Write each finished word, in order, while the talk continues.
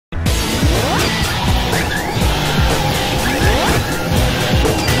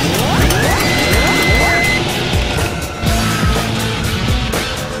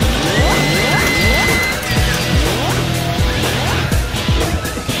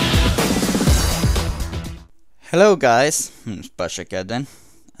Hello guys, it's Berserker Edwin,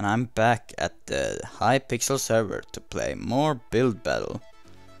 and I'm back at the Hypixel server to play more build battle.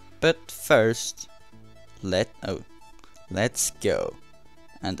 But first, let's go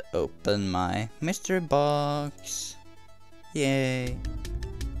and open my mystery box. Yay!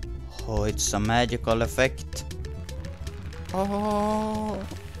 Oh, it's a magical effect. Oh!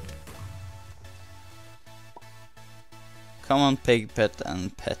 Common pig pet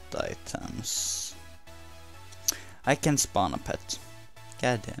and pet items. I can spawn a pet.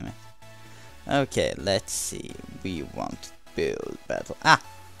 God damn it. Okay, let's see. We want build battle. Ah!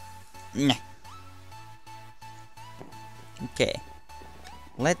 Nah. Okay.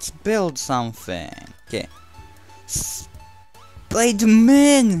 Let's build something. Okay.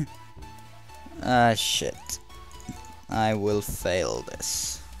 Spoderman! Ah, shit. I will fail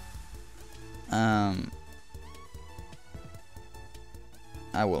this. I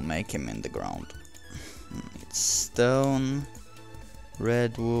will make him in the ground. It's stone,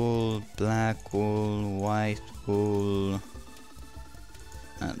 red wool, black wool, white wool,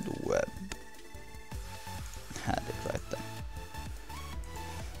 and web. Had it right there.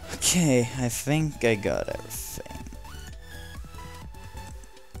 Okay, I think I got everything.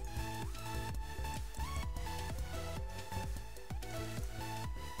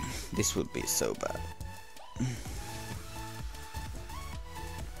 This would be so bad.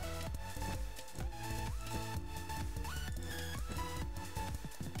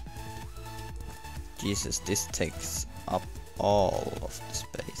 Jesus, this takes up all of the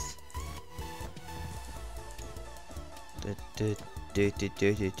space.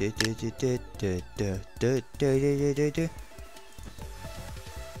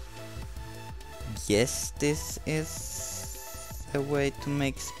 Yes, this is a way to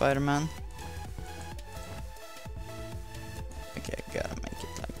make Spider-Man. Okay, I gotta make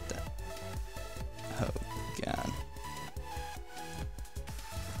it like that. Oh god.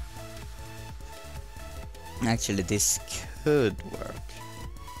 Actually, this could work.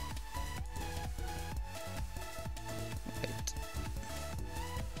 Wait.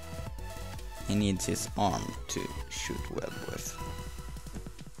 He needs his arm to shoot web with.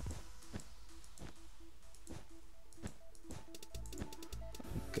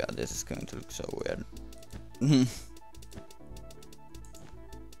 God, this is going to look so weird.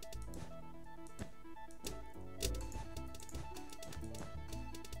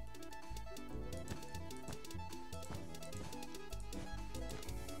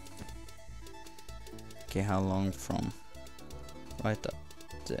 Okay, how long from right up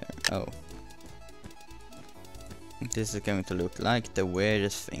there? Oh. This is going to look like the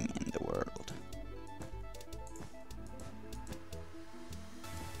weirdest thing in the world.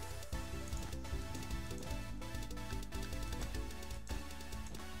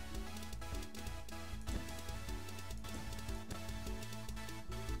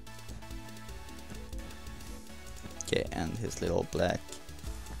 Okay, and his little black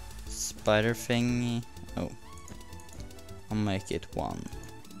spider thingy. Oh, I'll make it one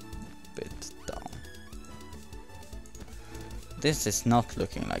bit down. This is not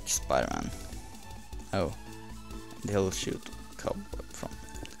looking like Spider-Man. Oh, he'll shoot cobweb from.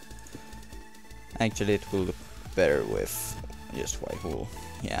 Actually, it will look better with just white wool.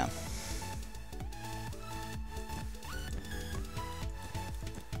 Yeah.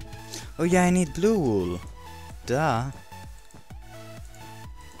 Oh yeah, I need blue wool. Duh.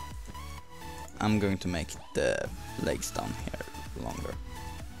 I'm going to make the legs down here longer.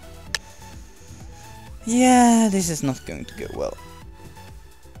 Yeah, this is not going to go well.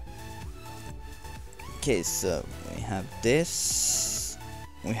 Okay, so we have this.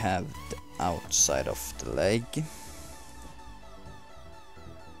 We have the outside of the leg.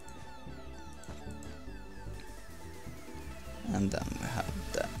 And then we have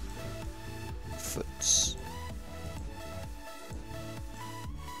the foots.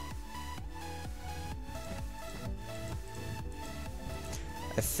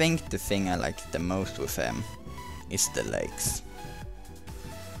 I think the thing I like the most with him is the legs.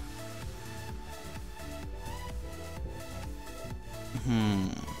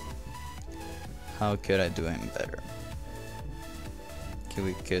 How could I do him better? Okay,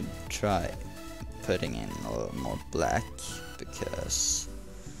 we could try putting in a little more black, because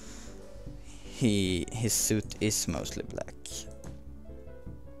his suit is mostly black.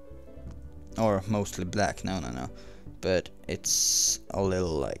 Or mostly black, no. But it's a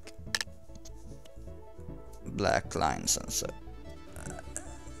little like black lines and so.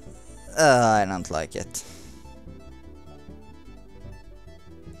 I don't like it.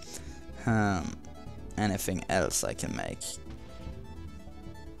 Anything else I can make?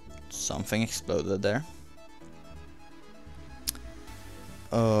 Something exploded there.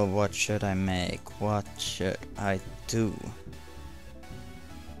 Oh, what should I make? What should I do?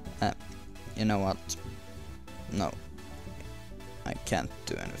 You know what? No. I can't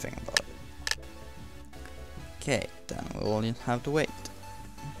do anything about it. Okay, then we'll have to wait.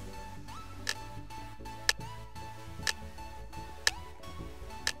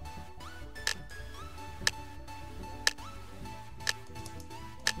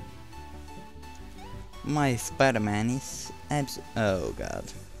 My Spoderman is oh god.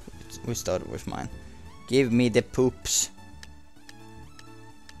 We started with mine. Give me the poops.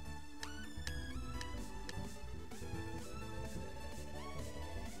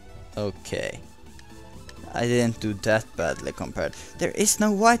 Okay. I didn't do that badly compared. There is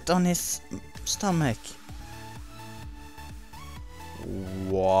no white on his stomach.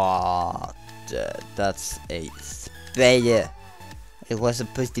 What? That's a spider. It was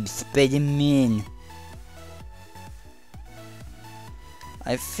supposed to be Spoderman.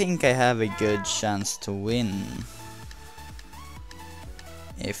 I think I have a good chance to win,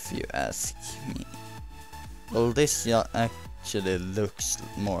 if you ask me. Well, this actually looks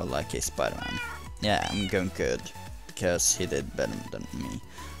more like a Spider-Man. Yeah, I'm going good, because he did better than me.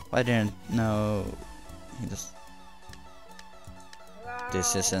 Why didn't no? He just.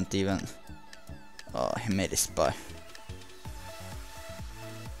 This isn't even. Oh, he made a spy.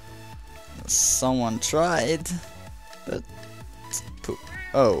 Someone tried, but poop.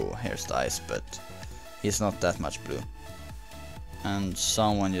 Oh, here's the ice, but he's not that much blue. And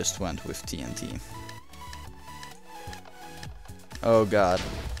someone just went with TNT. Oh god.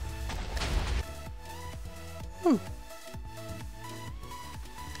 Whew.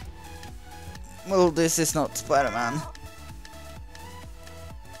 Well, this is not Spider-Man.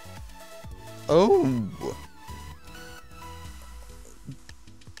 Oh!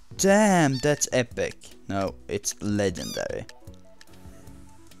 Damn, that's epic. No, it's legendary.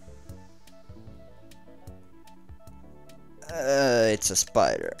 It's a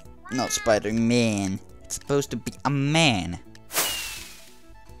spider, not Spider-Man. It's supposed to be a man.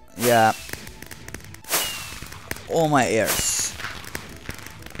 Yeah. Oh, my ears.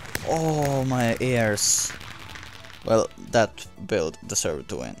 Oh, my ears. Well, that build deserved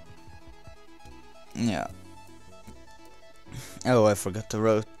to win. Yeah. Oh, I forgot to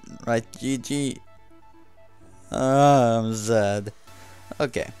write GG. I'm sad.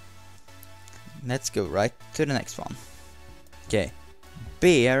 Okay. Let's go right to the next one. Okay.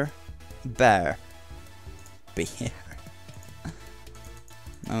 Bear. Bear.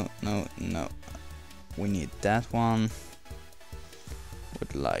 No. We need that one.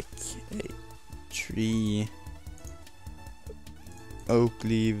 Would like a tree. Oak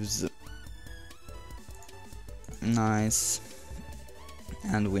leaves. Nice.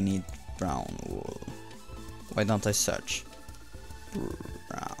 And we need brown wool. Why don't I search?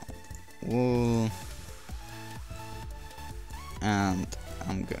 Brown wool. And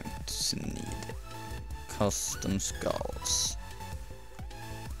I'm going to need custom skulls.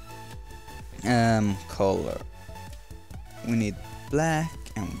 Color. We need black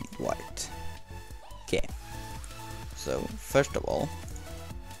and we need white. Okay. So first of all,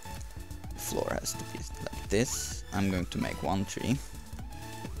 the floor has to be like this. I'm going to make one tree.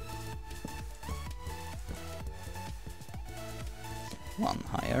 One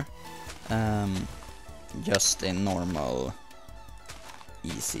higher. Just a normal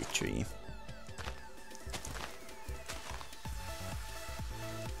easy tree.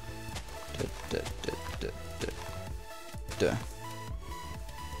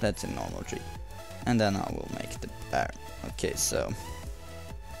 That's a normal tree. And then I will make the bear. Okay, so.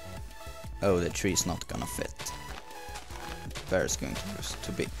 Oh, the tree's not gonna fit. The bear is going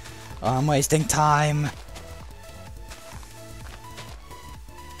to be. Oh, I'm wasting time!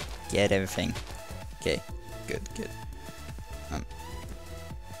 Get everything. Okay, good.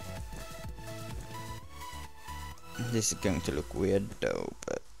 This is going to look weird though,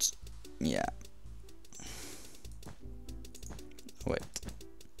 but yeah. Wait.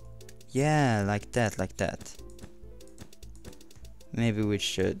 Yeah, like that. Maybe we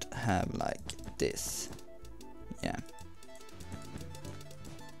should have like this. Yeah.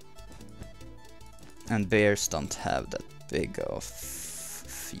 And bears don't have that big of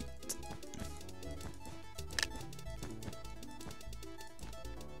feet.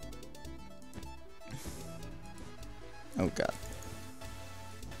 Oh god.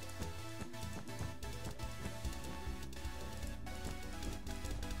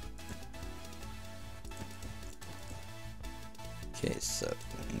 Okay, so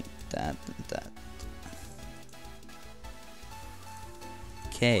we need that and that.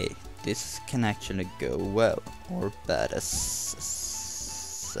 Okay, this can actually go well or bad as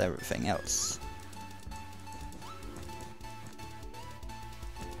as everything else.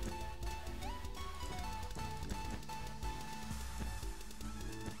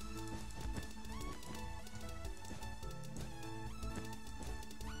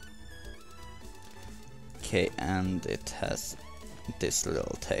 Okay, and it has this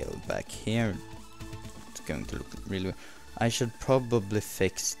little tail back here. It's going to look really weird. I should probably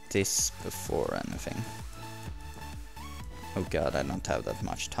fix this before anything. Oh god, I don't have that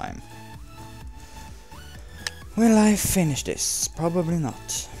much time. Will I finish this? Probably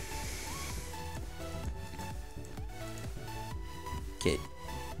not. Okay,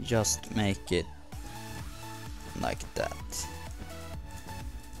 just make it like that.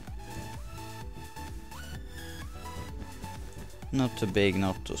 Not too big,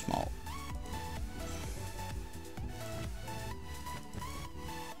 not too small.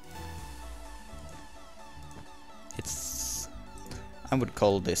 It's... I would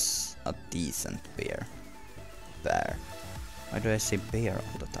call this a decent bear. Bear. Why do I say bear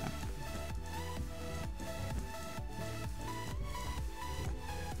all the time?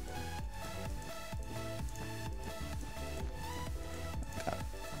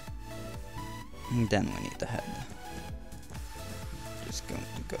 And then we need the head. Just going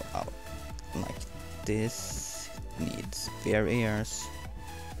to go out like this. It needs bear ears.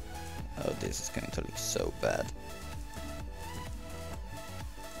 Oh, this is going to look so bad.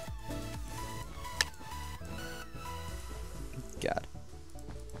 God.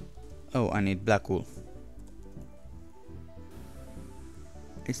 Oh, I need black wool.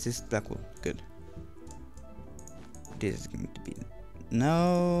 Is this black wool? Good. This is going to be...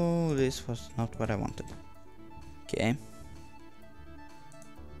 No, this was not what I wanted. Okay.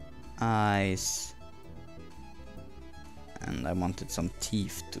 Eyes. And I wanted some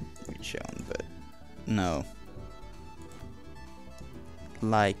teeth to be shown, but no.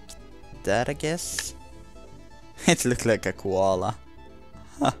 Like that, I guess. It looked like a koala.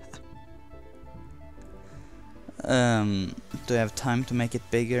 Do I have time to make it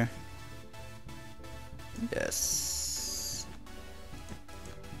bigger? Yes.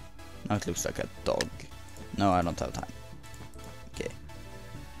 Now it looks like a dog. No, I don't have time. Okay.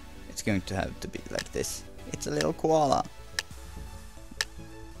 It's going to have to be like this. It's a little koala.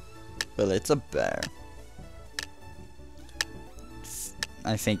 Well, it's a bear.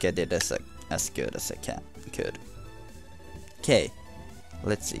 I think I did as good as I could. Okay,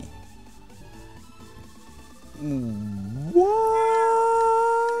 let's see.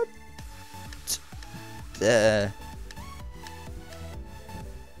 What?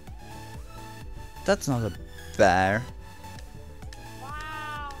 That's not a bear.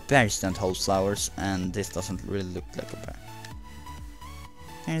 Wow. Bears don't hold flowers, and this doesn't really look like a bear.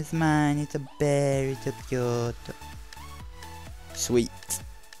 Here's mine, it's a bear, it's a cute. Sweet.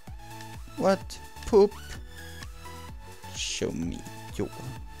 What? Poop? Show me your...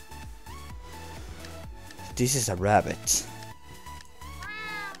 This is a rabbit.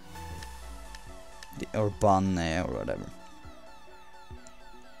 Or bunny or whatever.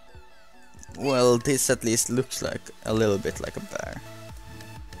 Well, this at least looks like a little bit like a bear.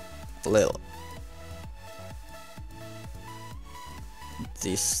 A little.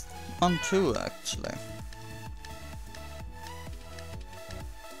 This one too, actually.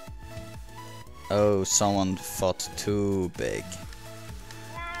 Oh, someone thought too big.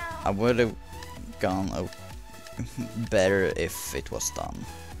 I would have gone better if it was done.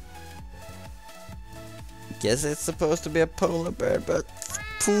 Guess it's supposed to be a polar bear, but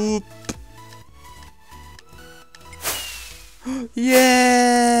poop. Yay!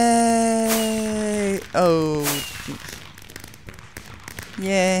 Oh,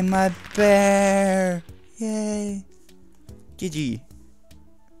 yay, my bear! Yay! GG.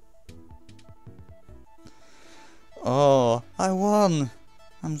 Oh, I won!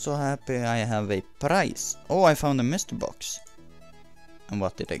 I'm so happy I have a prize. Oh, I found a mystery box. And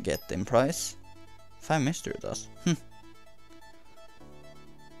what did I get in prize? 5 mystery dust.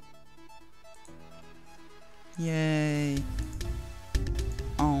 Yay.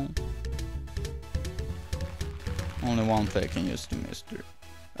 Oh. Only one player can use the mystery.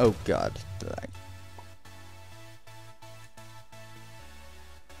 Oh god, lag.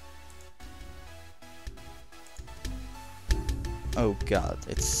 Oh god,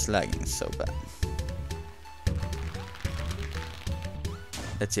 it's lagging so bad.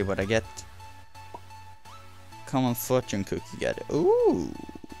 Let's see what I get. Common fortune cookie gadget. Ooh!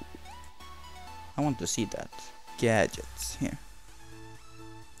 I want to see that. Gadgets, here.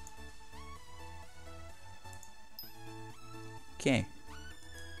 Okay.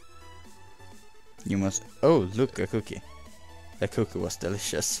 You must... Oh, look, a cookie. The cookie was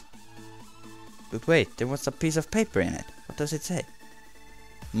delicious. But wait, there was a piece of paper in it. What does it say?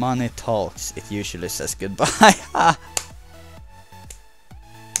 Money talks. It usually says goodbye.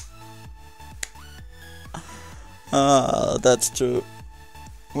 That's true.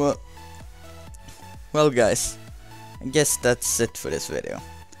 Well guys, I guess that's it for this video.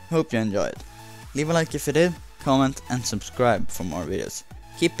 Hope you enjoyed. Leave a like if you did, comment and subscribe for more videos.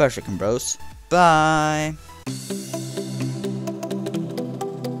 Keep Berserker, bros. Bye!